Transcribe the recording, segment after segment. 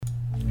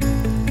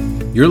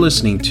You're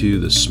listening to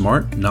the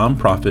Smart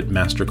Nonprofit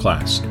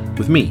Masterclass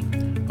with me,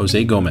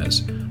 Jose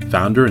Gomez,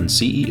 founder and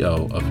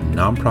CEO of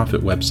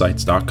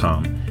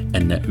nonprofitwebsites.com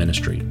and Net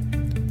Ministry.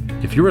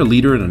 If you're a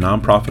leader in a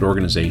nonprofit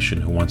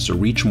organization who wants to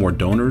reach more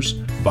donors,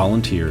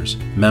 volunteers,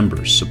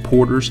 members,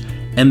 supporters,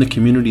 and the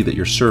community that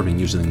you're serving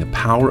using the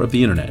power of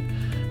the internet,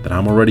 then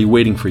I'm already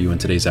waiting for you in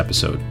today's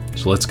episode.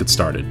 So let's get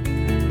started.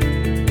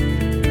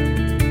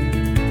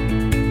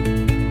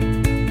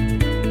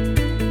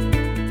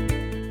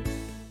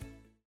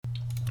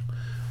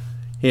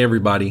 Hey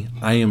everybody,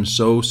 I am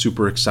so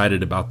super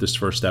excited about this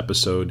first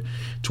episode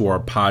to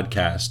our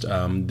podcast.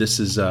 This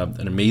is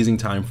an amazing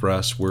time for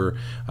us.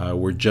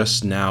 We're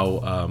just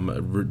now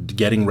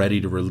getting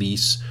ready to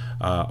release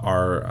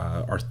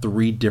our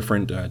three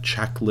different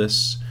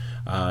checklists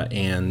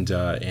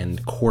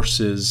and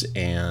courses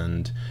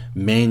and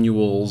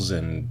manuals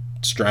and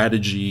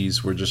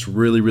strategies. We're just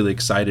really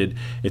excited.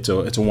 It's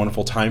a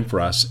wonderful time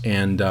for us,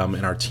 and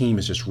our team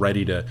is just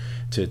ready to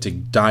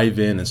dive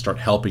in and start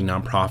helping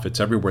nonprofits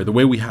everywhere the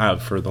way we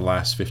have for the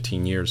last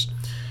 15 years.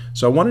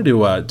 So I wanted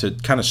to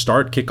kind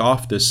of kick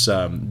off these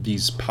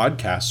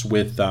podcasts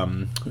with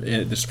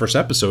this first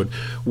episode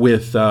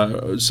with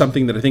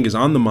something that I think is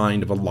on the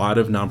mind of a lot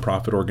of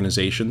nonprofit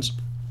organizations.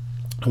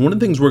 And one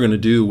of the things we're going to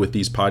do with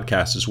these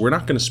podcasts is we're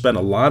not going to spend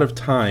a lot of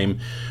time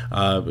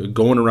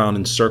going around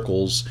in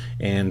circles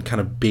and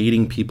kind of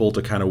baiting people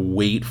to kind of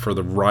wait for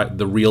the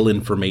real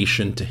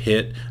information to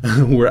hit.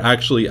 I'm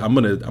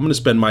going to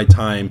spend my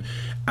time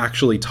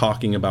actually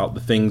talking about the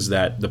things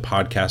that the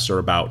podcasts are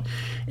about.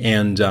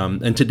 And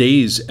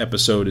today's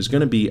episode is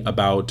going to be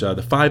about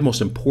the 5 most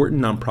important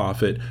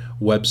nonprofit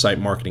website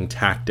marketing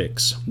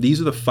tactics.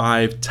 These are the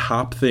 5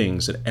 top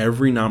things that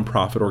every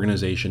nonprofit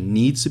organization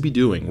needs to be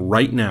doing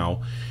right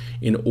now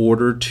in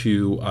order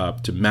to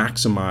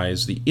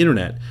maximize the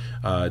internet,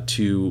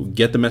 to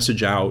get the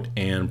message out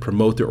and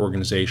promote their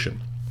organization.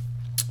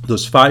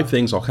 Those 5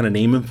 things, I'll kind of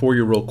name them for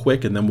you real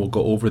quick, and then we'll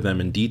go over them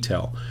in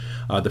detail.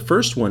 The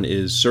first one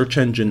is search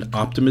engine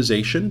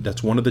optimization.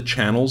 That's one of the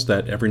channels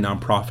that every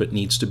nonprofit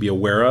needs to be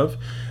aware of.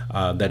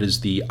 That is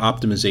the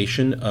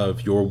optimization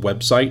of your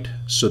website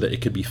so that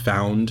it could be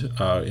found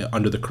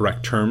under the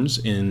correct terms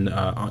in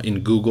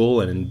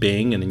Google and in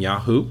Bing and in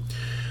Yahoo.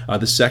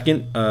 The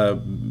second,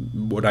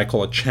 what I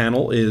call a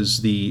channel,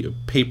 is the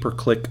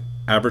pay-per-click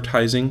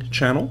advertising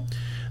channel.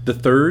 The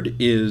third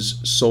is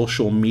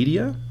social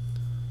media.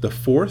 The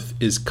fourth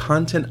is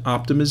content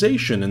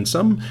optimization, and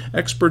some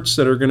experts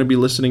that are going to be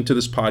listening to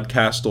this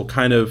podcast will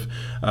kind of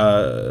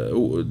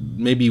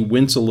maybe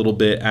wince a little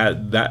bit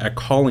at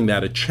calling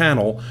that a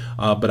channel,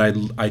 but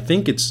I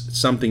think it's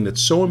something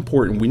that's so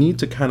important. We need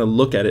to kind of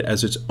look at it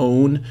as its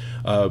own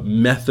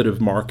method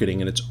of marketing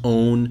and its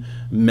own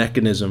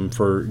mechanism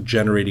for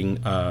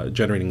generating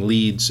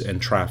leads and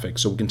traffic.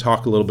 So we can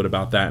talk a little bit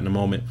about that in a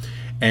moment.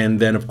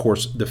 And then, of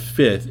course, the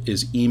 5th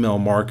is email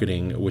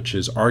marketing, which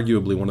is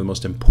arguably one of the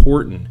most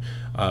important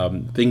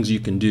things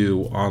you can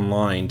do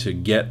online to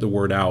get the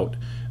word out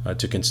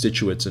to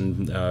constituents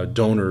and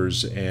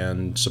donors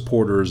and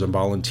supporters and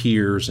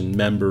volunteers and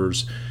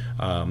members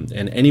and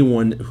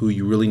anyone who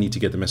you really need to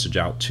get the message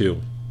out to.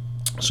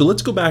 So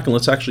let's go back and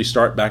let's actually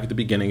start back at the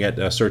beginning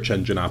at search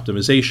engine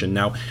optimization.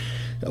 Now,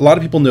 a lot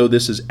of people know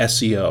this as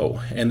SEO,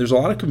 and there's a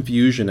lot of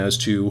confusion as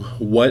to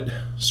what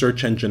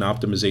search engine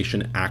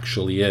optimization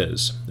actually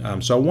is.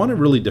 So I want to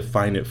really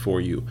define it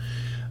for you.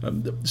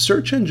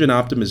 Search engine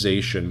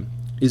optimization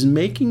is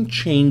making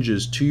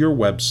changes to your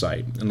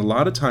website, and a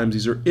lot of times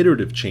these are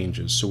iterative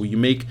changes. So you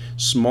make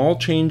small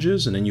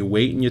changes and then you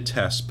wait and you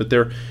test, but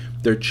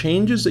they're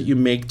changes that you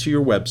make to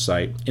your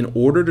website in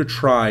order to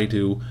try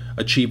to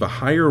achieve a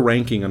higher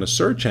ranking on a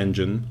search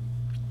engine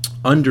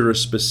under a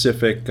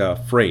specific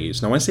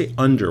phrase. Now, when I say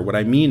under, what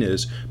I mean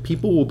is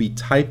people will be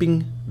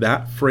typing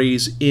that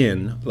phrase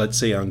in, let's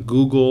say on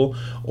Google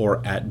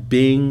or at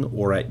Bing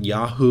or at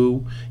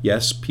Yahoo.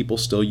 Yes, people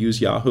still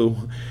use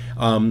Yahoo.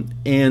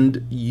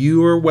 And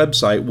your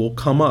website will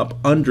come up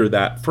under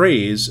that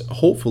phrase,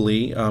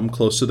 hopefully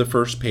close to the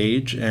first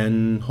page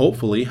and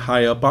hopefully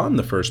high up on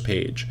the first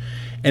page.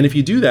 And if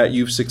you do that,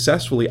 you've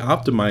successfully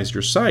optimized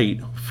your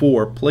site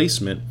for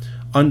placement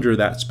under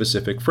that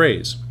specific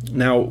phrase.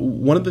 Now,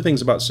 one of the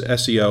things about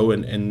SEO,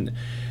 and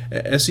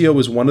SEO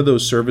is one of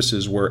those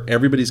services where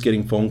everybody's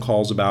getting phone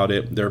calls about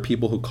it. There are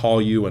people who call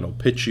you and will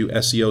pitch you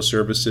SEO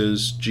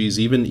services. Geez,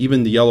 even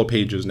the Yellow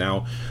Pages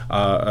now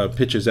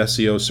pitches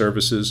SEO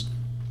services.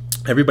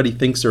 Everybody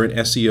thinks they're an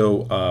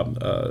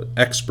SEO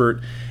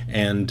expert,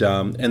 and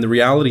the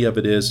reality of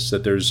it is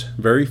that there's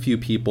very few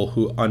people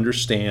who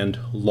understand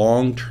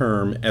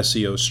long-term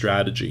SEO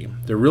strategy.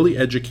 They're really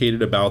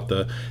educated about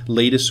the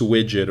latest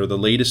widget or the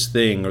latest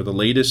thing or the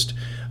latest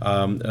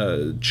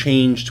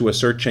change to a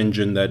search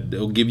engine that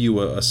will give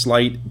you a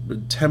slight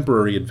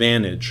temporary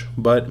advantage.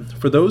 But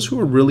for those who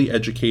are really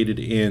educated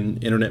in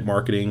internet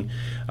marketing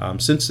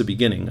since the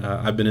beginning,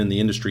 I've been in the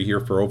industry here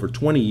for over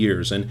 20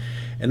 years, and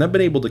I've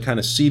been able to kind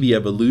of see the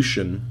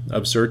evolution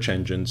of search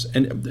engines.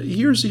 And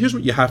here's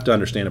what you have to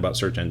understand about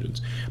search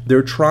engines.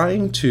 They're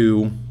trying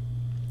to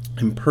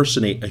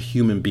impersonate a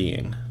human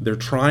being. They're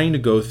trying to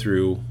go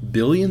through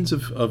billions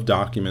of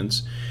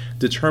documents,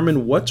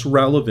 determine what's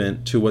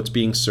relevant to what's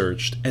being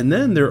searched, and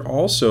then they're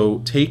also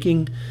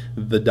taking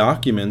the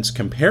documents,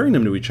 comparing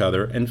them to each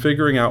other, and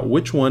figuring out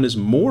which one is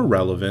more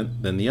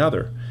relevant than the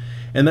other.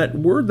 And that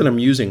word that I'm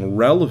using,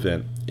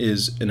 relevant,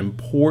 is an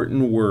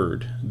important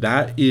word.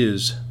 That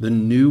is the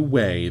new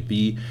way,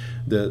 the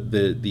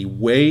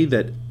way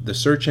that the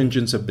search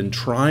engines have been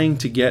trying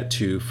to get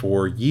to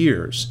for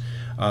years,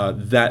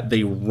 that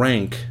they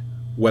rank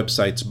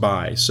websites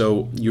by.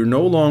 So you're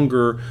no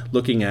longer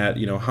looking at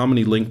how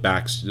many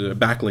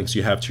backlinks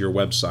you have to your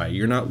website.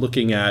 You're not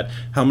looking at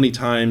how many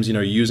times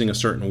you're using a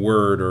certain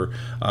word or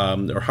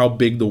how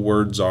big the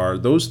words are.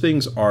 Those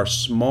things are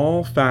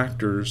small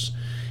factors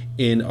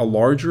in a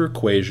larger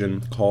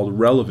equation called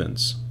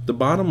relevance. The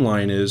bottom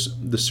line is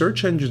the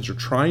search engines are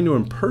trying to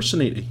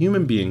impersonate a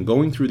human being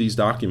going through these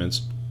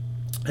documents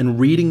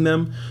and reading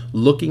them,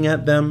 looking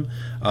at them,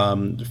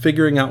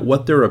 figuring out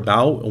what they're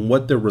about and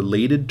what their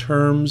related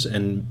terms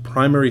and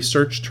primary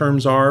search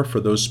terms are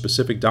for those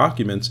specific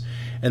documents,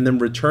 and then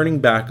returning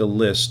back a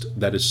list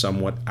that is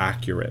somewhat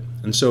accurate.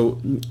 And so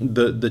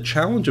the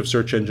challenge of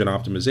search engine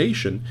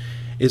optimization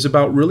is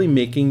about really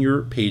making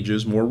your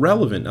pages more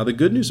relevant. Now, the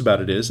good news about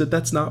it is that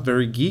that's not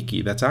very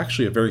geeky. That's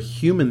actually a very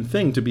human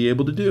thing to be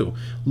able to do.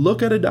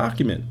 Look at a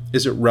document.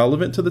 Is it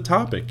relevant to the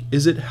topic?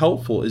 Is it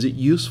helpful? Is it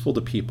useful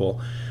to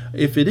people?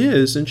 If it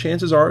is, then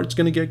chances are it's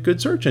going to get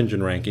good search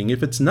engine ranking.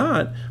 If it's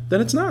not,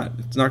 then it's not.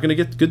 It's not going to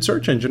get good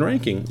search engine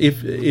ranking.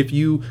 If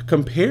you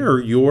compare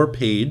your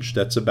page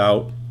that's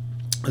about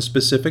a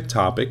specific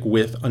topic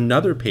with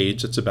another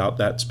page that's about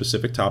that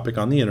specific topic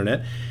on the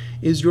internet,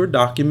 is your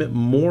document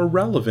more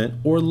relevant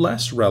or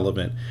less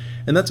relevant?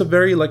 And that's a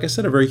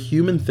very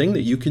human thing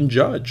that you can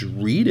judge.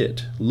 Read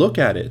it, look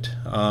at it,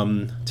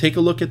 take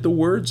a look at the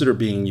words that are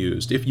being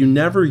used. If you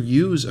never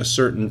use a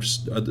certain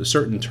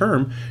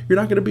term, you're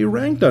not going to be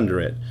ranked under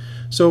it.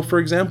 So, for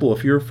example,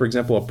 if you're,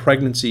 a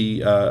pregnancy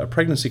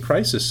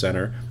crisis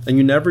center, and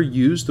you never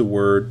use the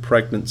word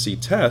pregnancy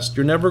test,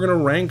 you're never going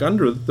to rank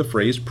under the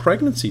phrase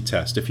pregnancy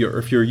test. If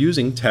you're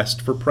using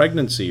test for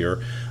pregnancy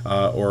or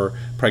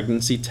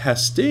pregnancy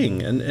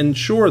testing, and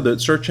sure, the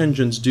search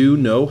engines do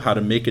know how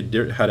to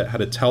how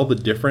to tell the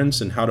difference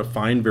and how to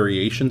find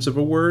variations of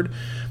a word,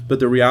 but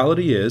the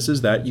reality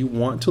is that you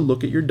want to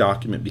look at your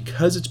document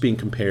because it's being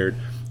compared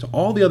to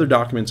all the other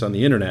documents on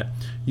the internet.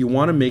 You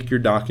want to make your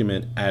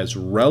document as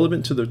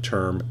relevant to the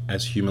term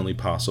as humanly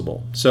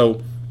possible.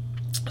 So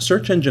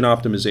search engine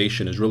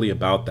optimization is really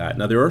about that.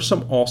 Now, there are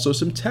also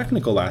some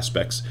technical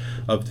aspects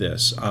of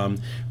this.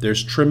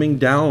 There's trimming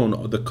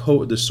down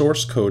the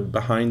source code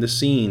behind the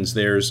scenes.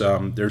 There is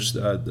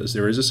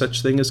a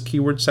such thing as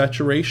keyword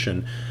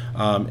saturation,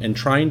 and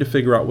trying to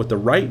figure out what the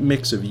right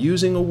mix of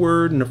using a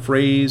word and a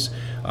phrase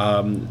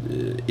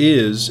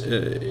is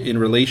in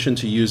relation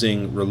to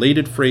using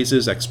related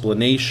phrases,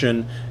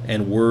 explanation,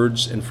 and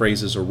words and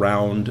phrases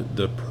around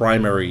the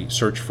primary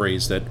search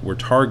phrase that we're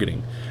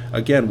targeting.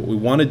 Again, what we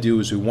want to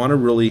do is we want to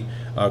really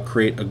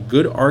create a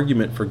good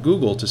argument for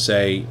Google to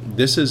say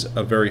this is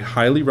a very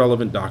highly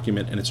relevant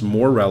document and it's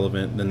more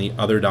relevant than the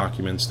other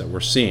documents that we're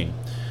seeing.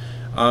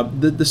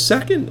 The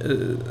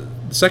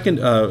second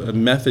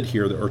method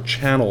here, or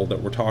channel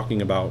that we're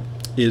talking about,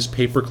 is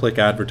pay-per-click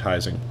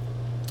advertising.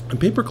 And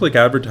pay-per-click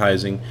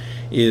advertising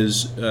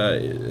is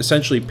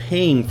essentially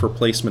paying for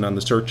placement on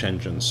the search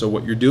engine. So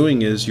what you're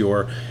doing is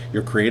you're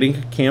creating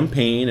a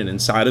campaign, and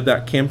inside of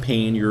that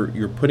campaign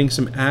you're putting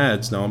some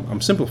ads. Now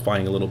I'm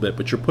simplifying a little bit,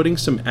 but you're putting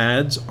some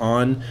ads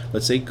on,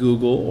 let's say,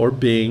 Google or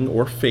Bing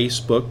or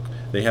Facebook.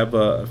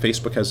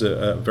 Facebook has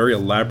a very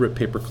elaborate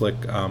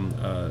pay-per-click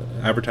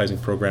advertising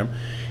program,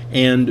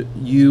 and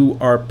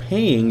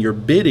you're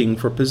bidding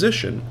for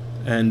position.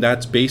 And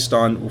that's based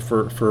on,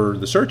 for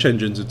the search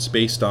engines, it's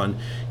based on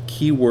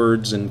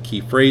keywords and key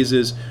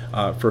phrases.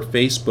 For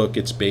Facebook,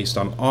 it's based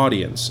on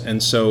audience.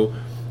 And so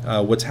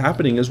what's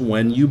happening is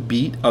when you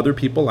beat other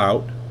people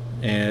out,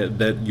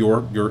 that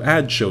your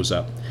ad shows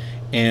up.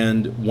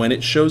 And when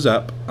it shows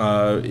up,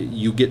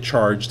 you get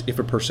charged if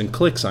a person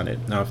clicks on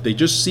it. Now, if they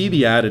just see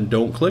the ad and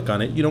don't click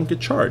on it, you don't get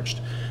charged.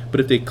 But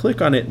if they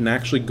click on it and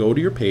actually go to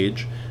your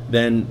page,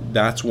 then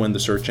that's when the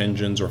search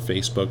engines or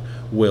Facebook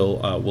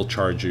will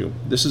charge you.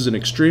 This is an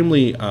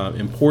extremely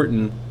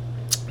important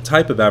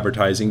type of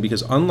advertising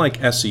because, unlike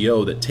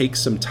SEO that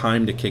takes some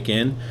time to kick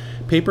in,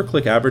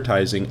 pay-per-click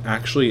advertising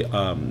actually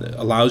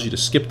allows you to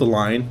skip the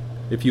line,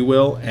 if you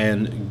will,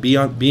 and be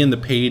in the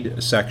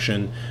paid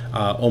section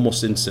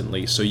almost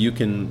instantly. So you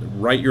can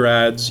write your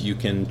ads, you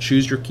can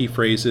choose your key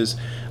phrases,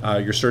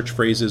 your search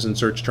phrases and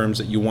search terms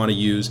that you want to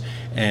use,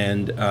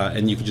 and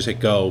you can just hit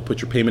go,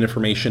 put your payment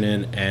information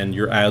in, and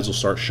your ads will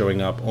start showing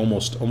up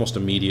almost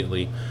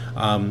immediately.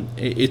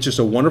 It's just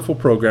a wonderful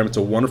program. It's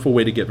a wonderful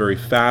way to get very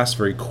fast,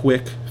 very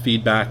quick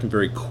feedback and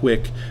very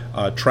quick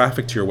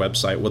traffic to your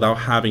website without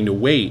having to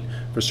wait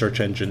for search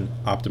engine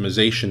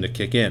optimization to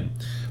kick in.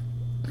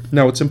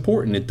 Now, it's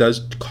important. It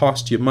does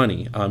cost you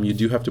money. You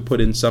do have to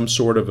put in some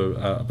sort of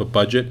a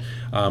budget.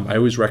 I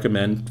always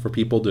recommend for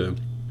people to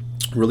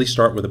Really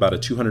start with about a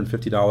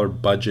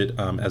 $250 budget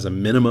as a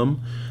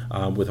minimum.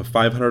 With a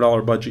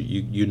 $500 budget,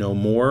 you know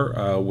more.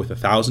 With a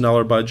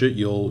 $1,000 budget,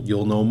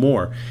 you'll know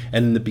more.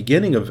 And in the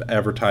beginning of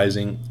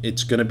advertising,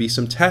 it's going to be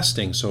some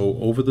testing. So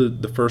over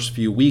the first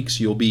few weeks,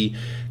 you'll be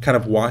kind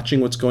of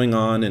watching what's going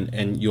on,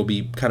 and you'll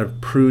be kind of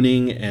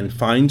pruning and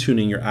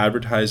fine-tuning your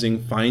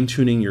advertising,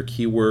 fine-tuning your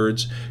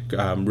keywords,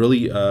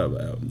 really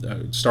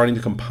starting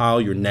to compile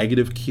your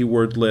negative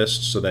keyword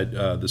list so that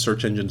the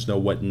search engines know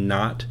what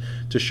not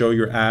to show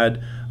your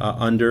ad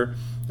under.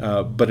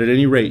 But at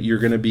any rate, you're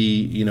going to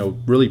be,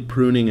 really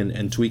pruning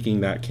and tweaking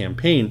that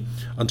campaign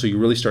until you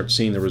really start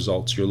seeing the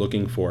results you're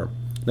looking for.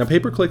 Now,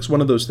 pay-per-click's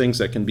one of those things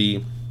that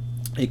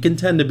it can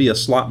tend to be a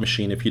slot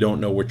machine if you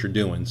don't know what you're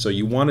doing. So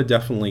you want to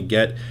definitely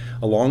get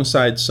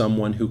alongside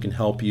someone who can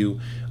help you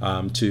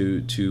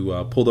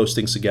to pull those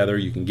things together.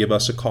 You can give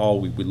us a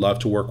call. We'd love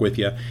to work with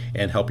you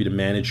and help you to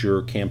manage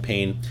your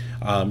campaign.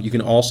 You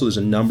can also, there's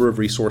a number of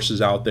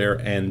resources out there,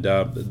 and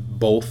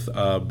both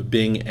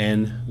Bing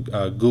and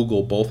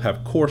Google both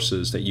have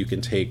courses that you can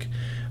take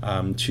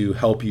to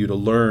help you to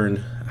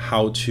learn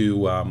how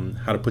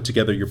to put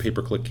together your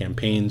pay-per-click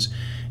campaigns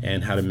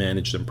and how to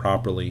manage them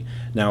properly.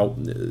 Now,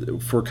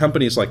 for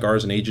companies like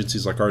ours and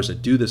agencies like ours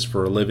that do this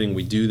for a living,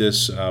 we do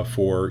this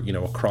for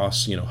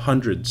across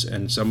hundreds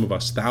and some of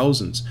us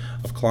thousands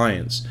of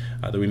clients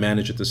that we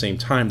manage at the same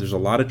time. There's a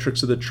lot of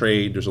tricks of the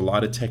trade. There's a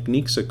lot of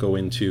techniques that go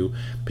into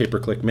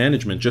pay-per-click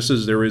management, just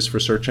as there is for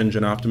search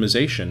engine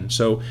optimization.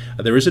 So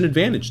there is an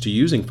advantage to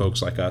using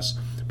folks like us,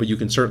 but you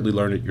can certainly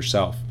learn it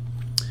yourself.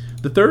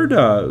 The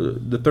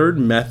third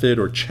method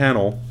or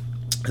channel,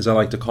 as I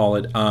like to call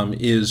it,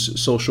 is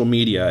social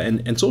media.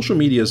 And social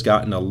media has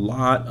gotten a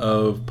lot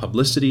of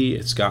publicity.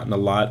 It's gotten a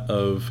lot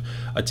of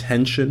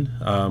attention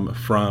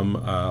from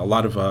a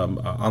lot of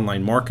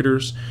online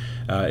marketers.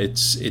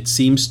 It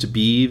seems to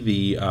be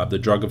the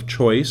drug of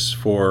choice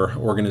for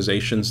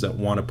organizations that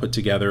want to put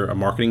together a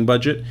marketing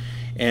budget.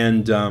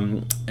 And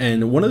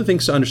one of the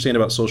things to understand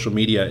about social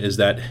media is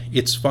that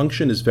its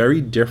function is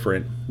very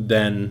different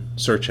than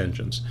search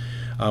engines.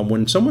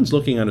 When someone's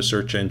looking at a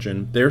search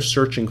engine, they're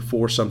searching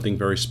for something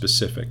very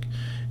specific.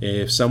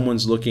 If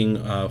someone's looking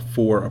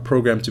for a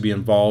program to be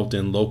involved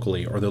in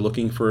locally, or they're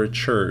looking for a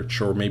church,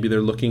 or maybe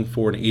they're looking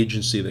for an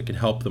agency that can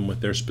help them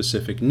with their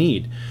specific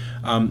need,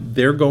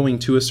 they're going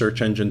to a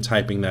search engine,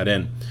 typing that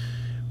in.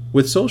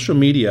 With social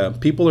media,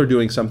 people are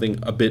doing something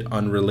a bit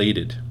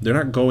unrelated. They're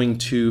not going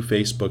to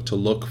Facebook to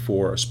look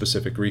for a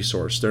specific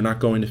resource. They're not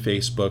going to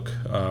Facebook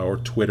or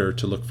Twitter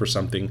to look for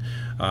something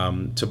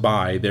to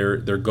buy. They're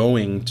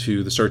going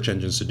to the search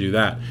engines to do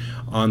that.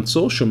 On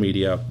social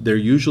media, they're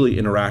usually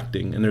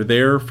interacting, and they're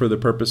there for the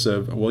purpose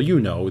of,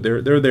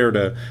 they're there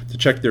to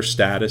check their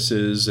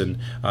statuses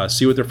and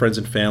see what their friends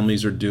and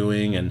families are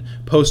doing, and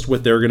post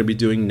what they're going to be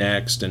doing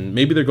next. And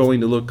maybe they're going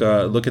to look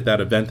at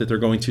that event that they're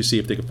going to, see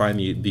if they can find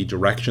the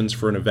directions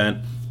for an event.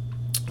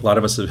 A lot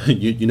of us,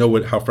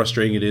 how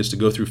frustrating it is to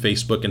go through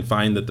Facebook and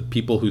find that the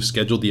people who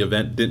scheduled the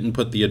event didn't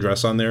put the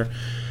address on there.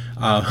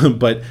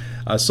 But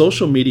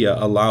social media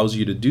allows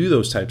you to do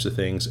those types of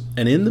things,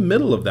 and in the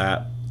middle of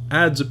that,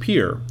 ads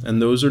appear,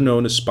 and those are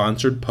known as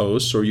sponsored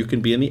posts, or you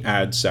can be in the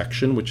ad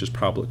section, which is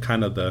probably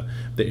kind of the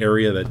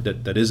area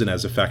that isn't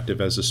as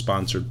effective as the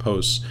sponsored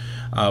posts.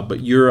 But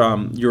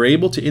you're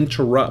able to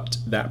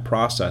interrupt that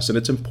process, and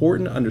it's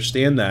important to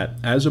understand that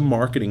as a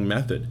marketing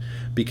method,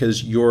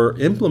 because you're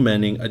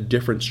implementing a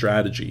different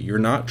strategy. You're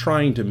not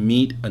trying to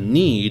meet a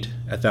need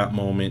at that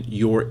moment.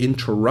 You're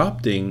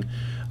interrupting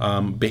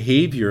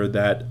behavior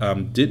that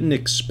didn't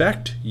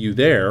expect you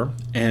there,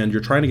 and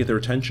you're trying to get their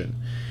attention.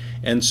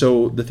 And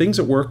so the things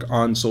that work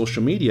on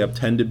social media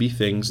tend to be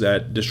things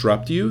that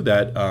disrupt you,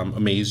 that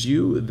amaze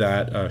you,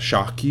 that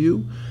shock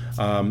you,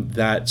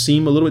 that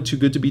seem a little bit too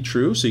good to be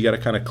true. So you got to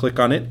kind of click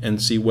on it and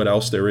see what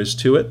else there is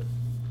to it.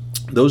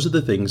 Those are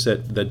the things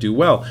that do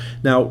well.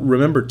 Now,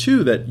 remember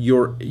too that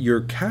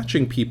you're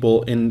catching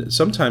people in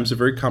sometimes a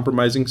very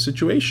compromising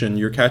situation.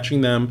 You're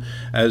catching them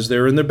as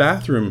they're in their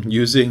bathroom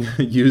using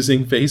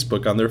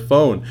Facebook on their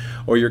phone,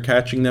 or you're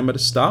catching them at a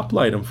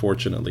stoplight,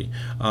 unfortunately,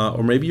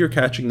 or maybe you're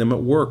catching them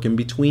at work in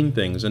between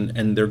things,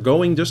 and they're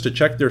going just to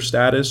check their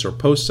status or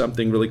post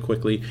something really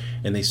quickly,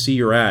 and they see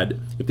your ad.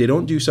 If they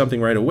don't do something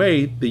right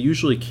away, they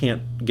usually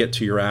can't get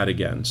to your ad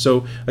again.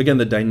 So again,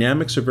 the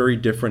dynamics are very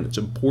different. It's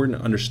important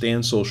to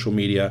understand social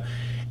media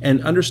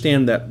and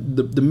understand that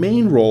the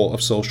main role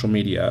of social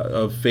media,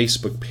 of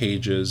Facebook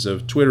pages,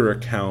 of Twitter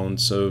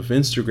accounts, of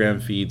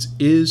Instagram feeds,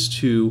 is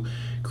to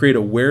create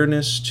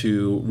awareness,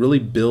 to really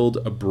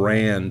build a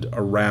brand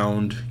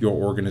around your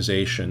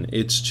organization.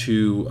 It's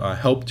to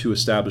help to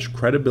establish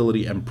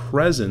credibility and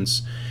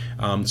presence.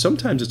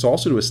 Sometimes it's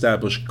also to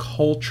establish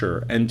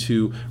culture and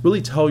to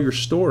really tell your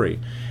story,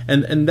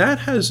 and that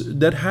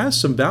has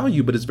some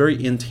value, but it's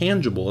very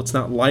intangible. It's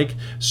not like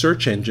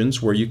search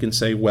engines where you can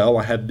say, well,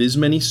 I had this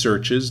many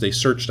searches, they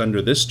searched under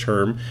this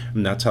term,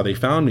 and that's how they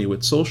found me.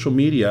 With social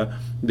media,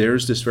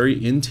 there's this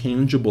very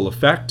intangible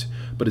effect,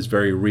 but it's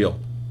very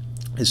real.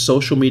 Is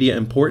social media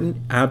important?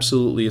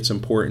 Absolutely, it's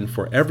important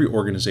for every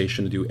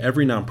organization to do.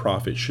 Every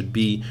nonprofit should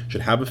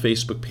have a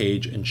Facebook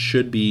page and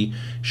should be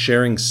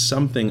sharing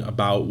something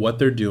about what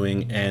they're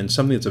doing and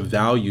something that's of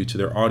value to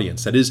their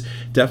audience. That is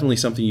definitely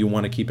something you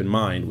want to keep in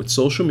mind. With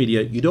social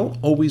media, you don't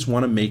always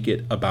want to make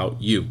it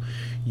about you.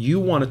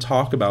 You want to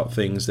talk about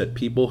things that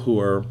people who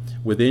are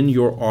within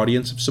your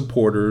audience of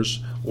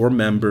supporters or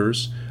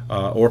members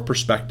or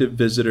prospective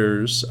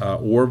visitors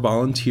or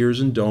volunteers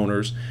and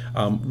donors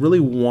really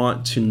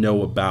want to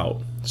know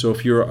about. So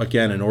if you're,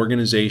 again, an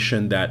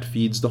organization that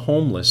feeds the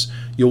homeless,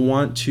 you'll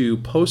want to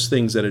post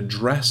things that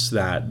address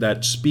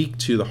that speak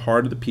to the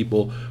heart of the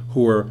people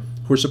who are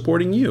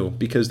supporting you,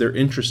 because they're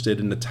interested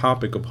in the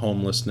topic of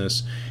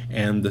homelessness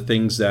and the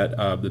things that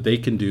they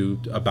can do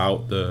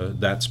about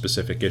that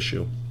specific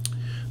issue.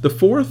 The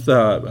fourth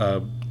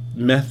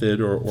method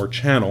or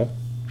channel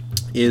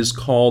is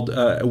called,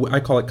 I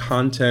call it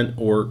content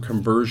or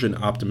conversion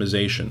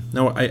optimization.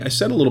 Now, I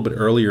said a little bit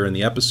earlier in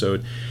the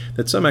episode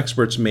that some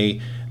experts may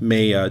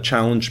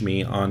challenge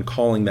me on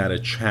calling that a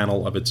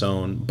channel of its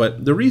own,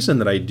 but the reason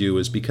that I do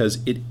is because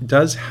it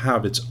does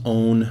have its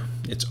own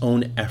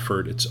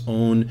effort, its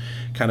own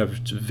kind of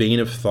vein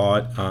of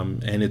thought,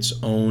 and its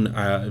own,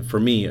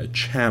 for me, a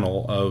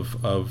channel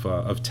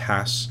of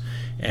tasks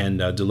and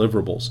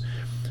deliverables.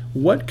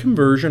 What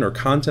conversion or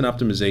content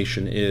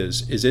optimization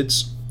is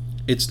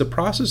it's the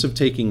process of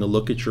taking a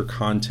look at your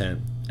content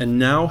and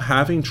now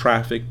having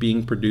traffic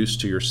being produced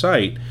to your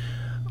site,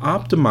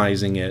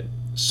 optimizing it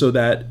so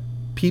that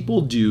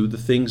people do the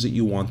things that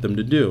you want them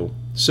to do.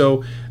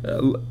 So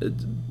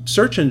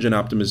search engine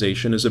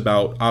optimization is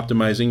about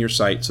optimizing your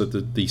site so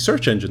that the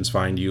search engines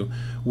find you.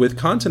 With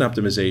content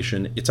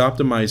optimization, it's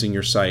optimizing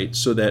your site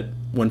so that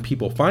when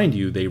people find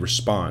you, they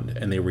respond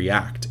and they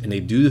react and they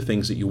do the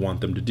things that you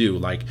want them to do,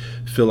 like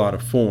fill out a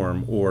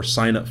form or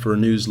sign up for a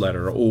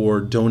newsletter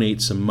or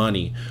donate some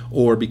money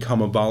or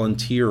become a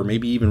volunteer or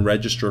maybe even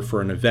register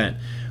for an event.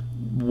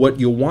 What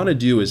you'll want to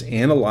do is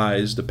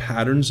analyze the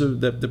patterns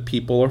that the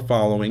people are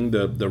following,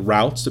 the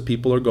routes that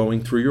people are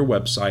going through your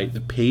website,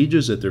 the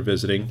pages that they're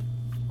visiting,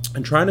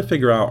 and trying to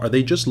figure out, are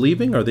they just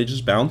leaving? Are they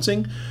just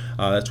bouncing?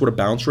 That's what a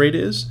bounce rate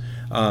is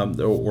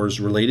or is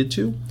related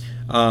to.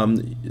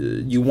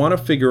 You want to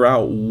figure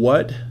out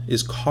what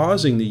is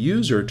causing the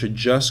user to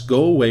just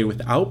go away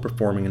without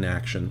performing an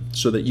action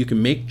so that you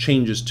can make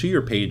changes to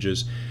your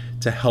pages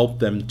to help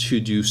them to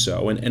do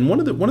so. And one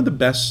of the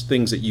best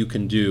things that you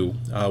can do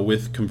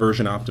with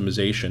conversion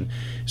optimization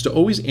is to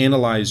always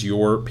analyze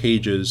your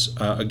pages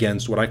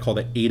against what I call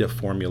the AIDA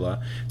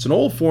formula. It's an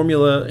old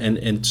formula and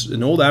it's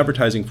an old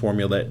advertising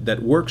formula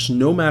that works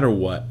no matter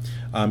what.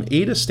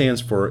 AIDA stands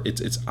for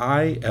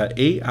AIDA.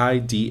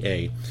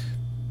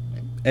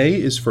 A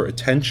is for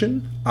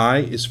attention, I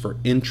is for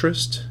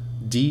interest,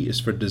 D is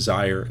for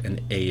desire, and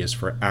A is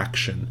for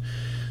action.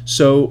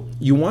 So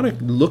you want to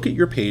look at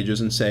your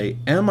pages and say,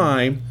 am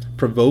I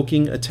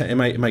provoking,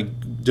 am I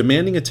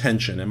demanding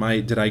attention?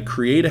 Did I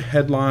create a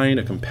headline,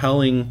 a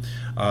compelling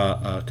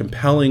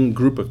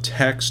group of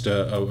text,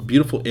 a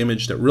beautiful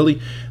image that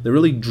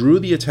really drew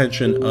the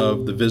attention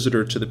of the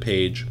visitor to the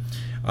page?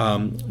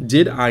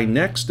 Did I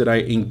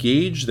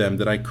engage them?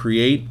 Did I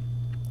create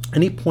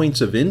any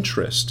points of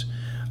interest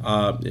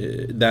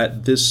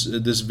that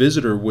this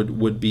visitor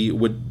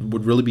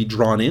would really be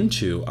drawn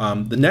into?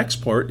 The next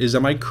part is,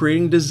 am I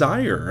creating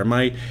desire? Am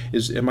I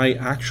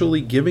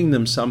actually giving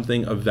them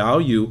something of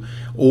value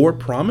or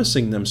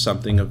promising them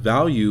something of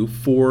value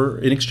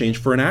in exchange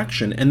for an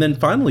action? And then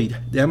finally,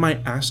 am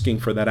I asking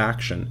for that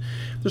action?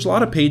 There's a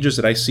lot of pages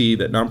that I see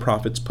that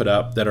nonprofits put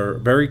up that are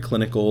very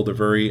clinical. They're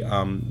very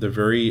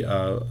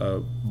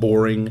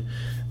boring.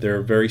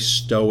 They're very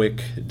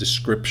stoic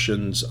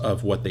descriptions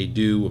of what they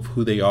do, of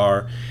who they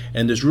are,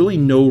 and there's really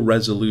no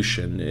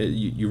resolution.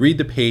 You read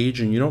the page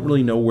and you don't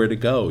really know where to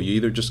go. You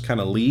either just kind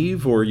of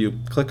leave or you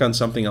click on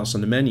something else on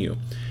the menu.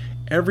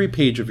 Every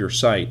page of your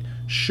site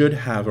should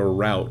have a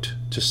route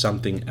to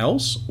something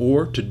else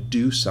or to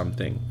do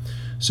something.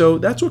 So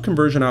that's what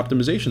conversion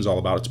optimization is all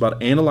about. It's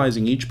about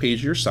analyzing each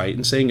page of your site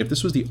and saying, if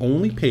this was the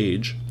only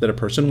page that a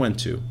person went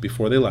to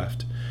before they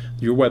left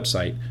your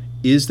website,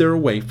 is there a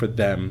way for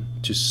them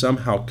to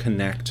somehow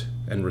connect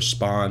and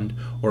respond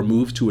or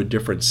move to a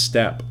different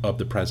step of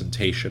the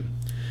presentation?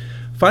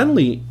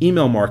 Finally,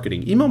 email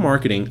marketing. Email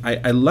marketing,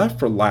 I left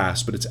for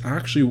last, but it's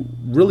actually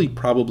really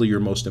probably your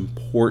most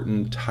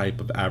important type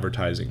of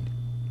advertising.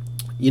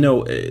 You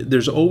know,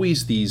 there's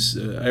always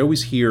I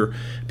always hear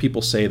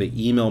people say that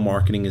email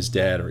marketing is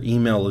dead or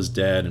email is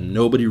dead and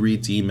nobody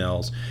reads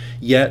emails.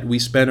 Yet we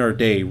spend our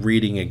day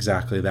reading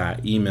exactly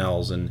that,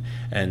 emails and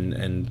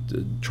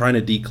trying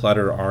to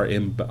declutter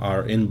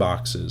our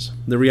inboxes.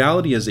 The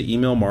reality is that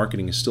email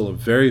marketing is still a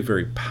very,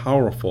 very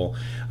powerful,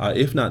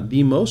 if not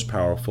the most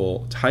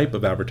powerful type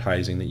of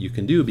advertising that you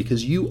can do,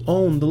 because you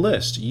own the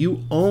list.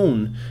 You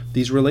own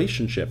these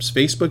relationships.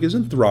 Facebook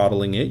isn't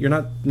throttling it. You're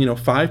not,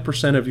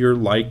 5% of your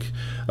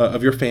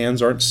of your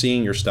fans aren't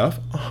seeing your stuff.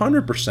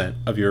 100%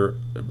 of your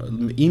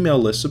email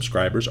list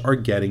subscribers are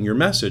getting your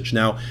message.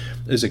 Now,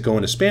 is it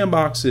going to spam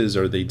boxes?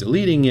 Are they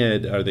deleting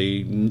it? Are they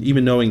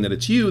even knowing that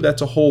it's you?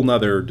 That's a whole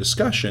nother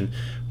discussion.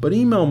 But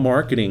email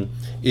marketing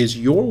is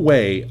your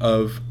way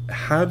of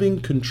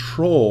having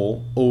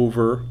control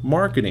over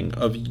marketing,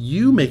 of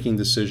you making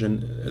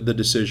the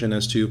decision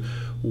as to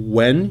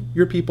when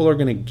your people are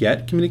going to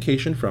get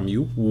communication from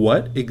you,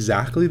 what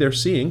exactly they're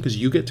seeing, because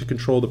you get to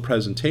control the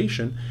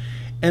presentation,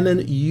 and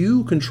then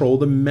you control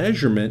the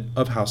measurement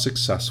of how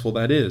successful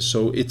that is.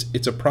 So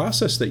it's a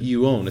process that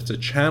you own. It's a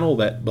channel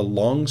that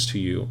belongs to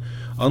you,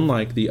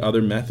 unlike the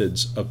other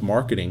methods of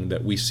marketing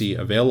that we see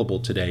available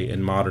today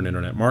in modern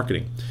internet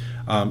marketing.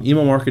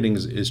 Email marketing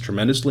is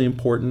tremendously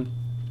important.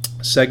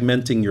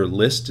 Segmenting your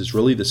list is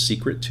really the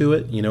secret to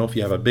it. If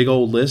you have a big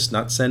old list,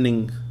 not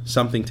sending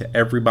something to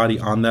everybody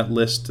on that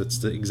list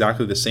that's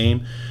exactly the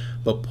same,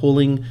 but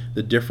pulling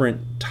the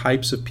different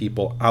types of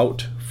people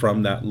out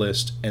from that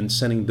list and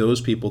sending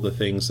those people the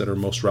things that are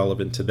most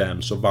relevant to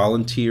them. So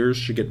volunteers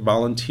should get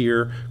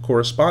volunteer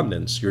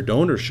correspondence. Your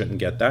donors shouldn't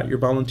get that. Your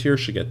volunteers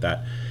should get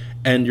that.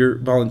 And your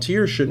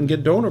volunteers shouldn't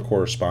get donor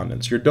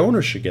correspondence. Your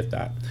donors should get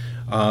that.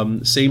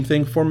 Same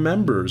thing for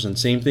members, and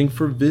same thing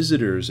for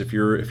visitors. If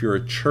you're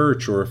a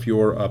church or if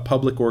you're a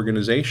public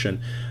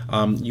organization,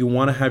 you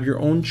want to have your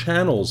own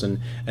channels, and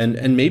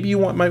maybe you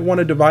might want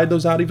to divide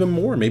those out even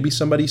more. Maybe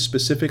somebody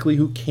specifically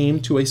who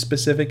came to a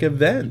specific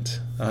event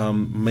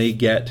may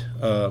get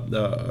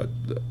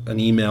an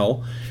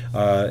email,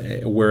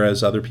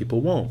 whereas other people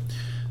won't.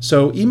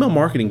 So email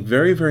marketing,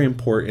 very, very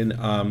important.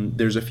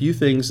 There's a few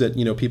things that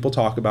people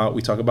talk about.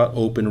 We talk about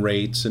open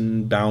rates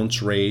and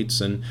bounce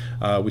rates, and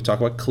we talk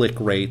about click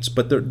rates.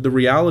 But the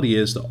reality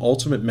is the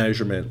ultimate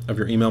measurement of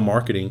your email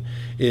marketing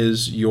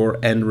is your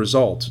end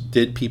result.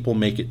 Did people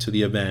make it to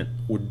the event?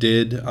 Or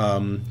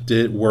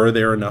were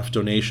there enough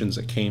donations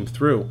that came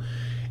through?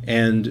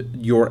 And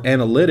your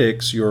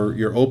analytics,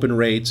 your open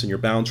rates and your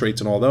bounce rates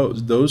and all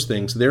those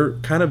things, they're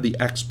kind of the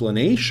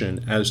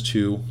explanation as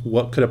to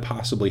what could have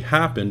possibly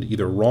happened,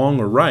 either wrong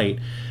or right,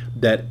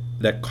 that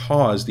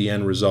caused the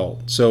end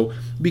result. So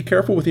be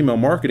careful with email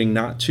marketing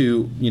not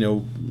to,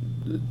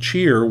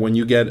 cheer when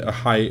you get a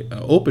high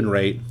open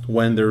rate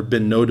when there have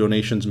been no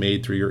donations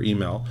made through your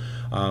email,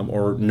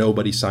 or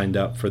nobody signed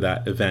up for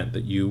that event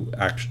that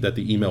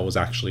the email was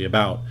actually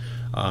about.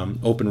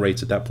 Open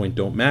rates at that point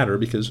don't matter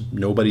because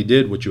nobody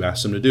did what you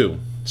asked them to do.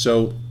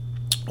 So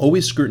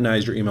always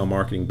scrutinize your email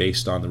marketing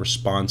based on the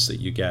response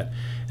that you get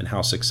and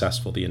how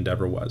successful the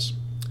endeavor was.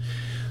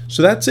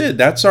 So that's it.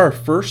 That's our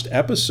first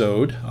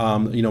episode.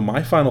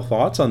 My final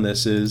thoughts on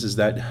this is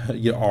that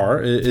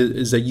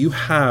you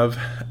have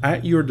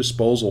at your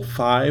disposal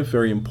 5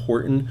 very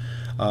important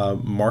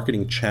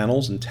marketing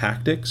channels and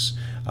tactics.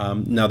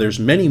 Now there's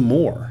many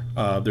more.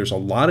 There's a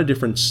lot of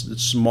different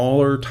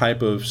smaller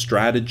type of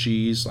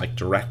strategies like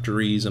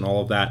directories and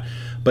all of that.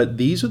 But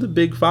these are the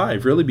big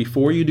 5. Really,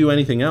 before you do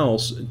anything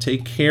else,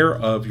 take care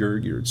of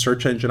your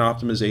search engine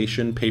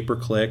optimization,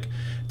 pay-per-click.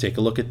 Take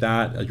a look at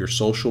that, your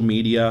social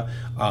media,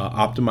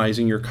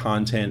 optimizing your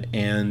content,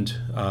 and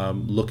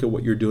look at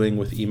what you're doing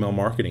with email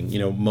marketing.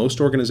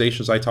 Most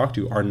organizations I talk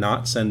to are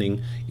not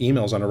sending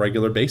emails on a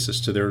regular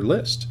basis to their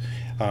list.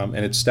 And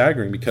it's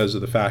staggering because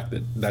of the fact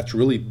that that's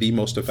really the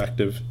most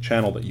effective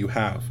channel that you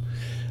have.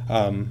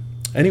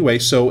 Anyway,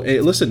 so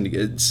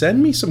listen,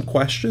 send me some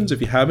questions. If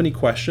you have any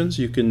questions,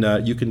 you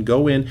can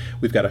go in.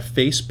 We've got a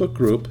Facebook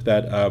group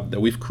that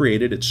we've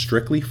created. It's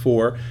strictly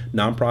for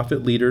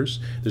nonprofit leaders.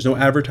 There's no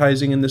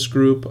advertising in this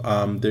group.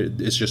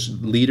 It's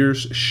just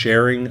leaders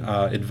sharing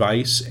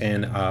advice,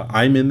 and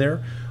I'm in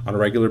there on a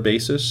regular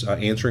basis,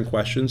 answering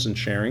questions and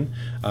sharing.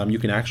 You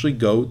can actually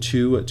go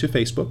to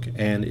Facebook,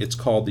 and it's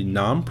called the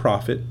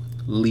Nonprofit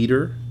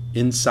Leader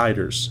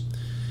Insiders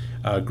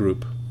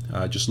group.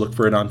 Just look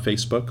for it on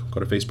Facebook. Go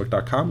to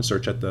facebook.com and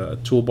search at the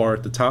toolbar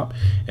at the top,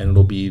 and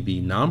it'll be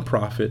the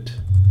Nonprofit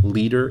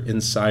Leader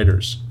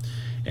Insiders.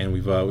 And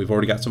we've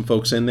already got some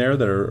folks in there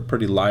that are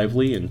pretty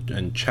lively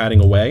and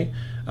chatting away.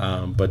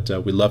 But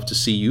we'd love to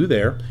see you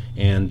there,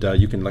 and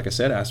you can, like I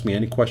said, ask me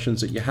any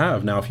questions that you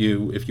have. Now, if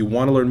you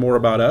want to learn more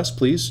about us,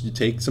 please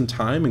take some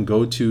time and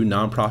go to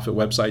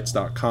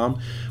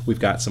nonprofitwebsites.com. We've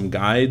got some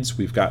guides,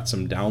 we've got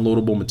some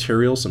downloadable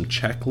materials, some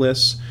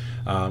checklists,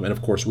 and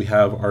of course we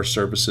have our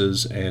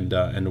services and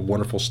a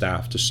wonderful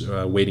staff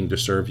waiting to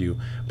serve you.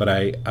 But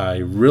I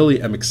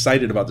really am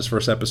excited about this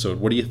first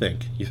episode. What do you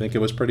think? You think it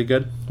was pretty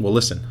good? Well,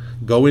 listen,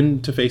 go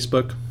into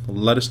Facebook,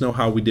 let us know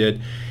how we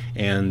did.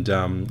 And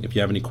if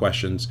you have any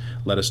questions,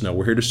 let us know.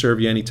 We're here to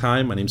serve you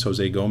anytime. My name's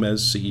Jose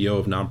Gomez, CEO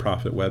of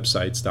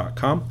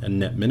nonprofitwebsites.com and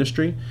Net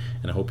Ministry,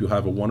 and I hope you'll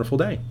have a wonderful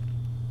day.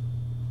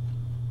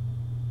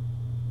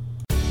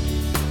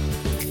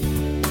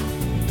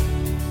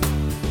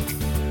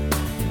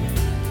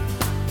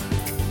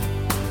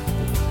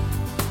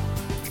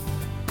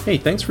 Hey,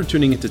 thanks for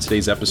tuning into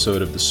today's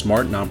episode of the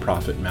Smart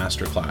Nonprofit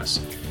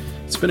Masterclass.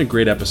 It's been a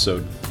great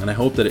episode, and I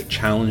hope that it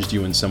challenged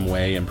you in some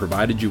way and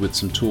provided you with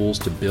some tools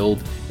to build,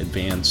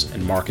 advance,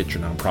 and market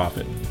your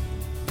nonprofit.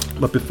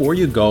 But before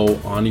you go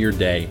on your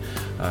day,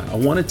 I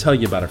want to tell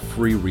you about a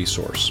free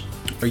resource.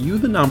 Are you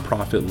the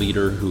nonprofit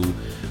leader who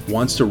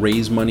wants to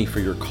raise money for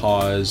your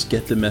cause,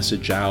 get the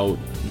message out,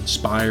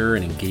 inspire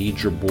and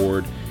engage your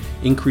board,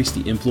 increase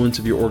the influence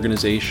of your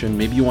organization?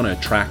 Maybe you want to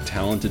attract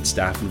talented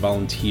staff and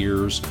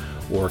volunteers,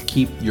 or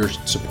keep your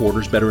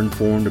supporters better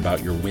informed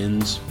about your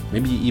wins.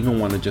 Maybe you even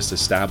want to just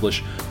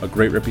establish a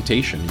great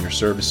reputation in your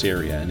service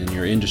area and in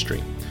your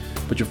industry.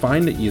 But you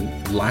find that you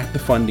lack the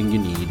funding you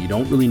need, you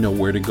don't really know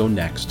where to go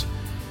next.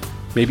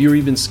 Maybe you're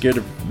even scared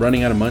of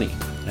running out of money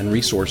and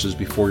resources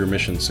before your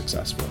mission is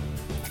successful.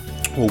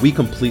 Well, we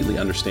completely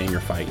understand your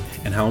fight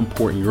and how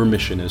important your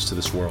mission is to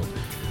this world.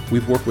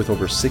 We've worked with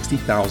over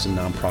 60,000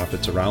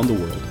 nonprofits around the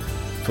world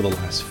for the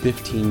last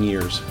 15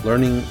 years,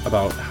 learning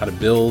about how to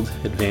build,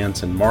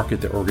 advance, and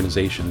market their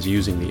organizations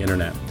using the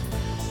internet.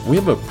 We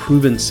have a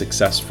proven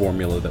success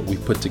formula that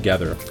we've put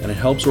together, and it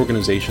helps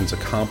organizations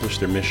accomplish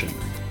their mission,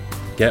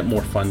 get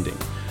more funding,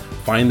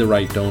 find the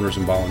right donors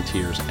and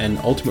volunteers, and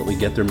ultimately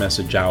get their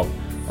message out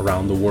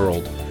around the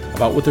world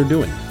about what they're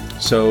doing.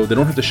 So they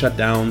don't have to shut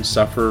down,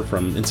 suffer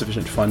from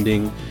insufficient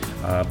funding,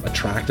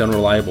 attract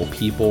unreliable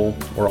people,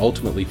 or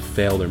ultimately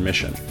fail their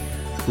mission.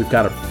 We've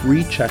got a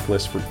free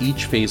checklist for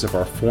each phase of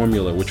our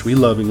formula, which we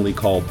lovingly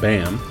call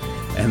BAM,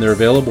 and they're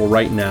available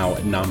right now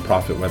at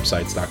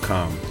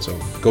nonprofitwebsites.com. So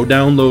go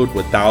download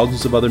what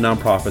thousands of other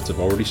nonprofits have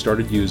already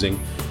started using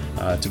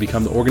to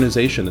become the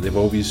organization that they've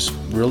always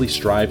really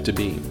strived to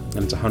be.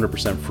 And it's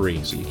 100%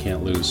 free, so you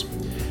can't lose.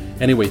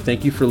 Anyway,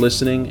 thank you for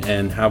listening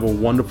and have a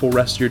wonderful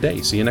rest of your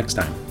day. See you next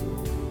time.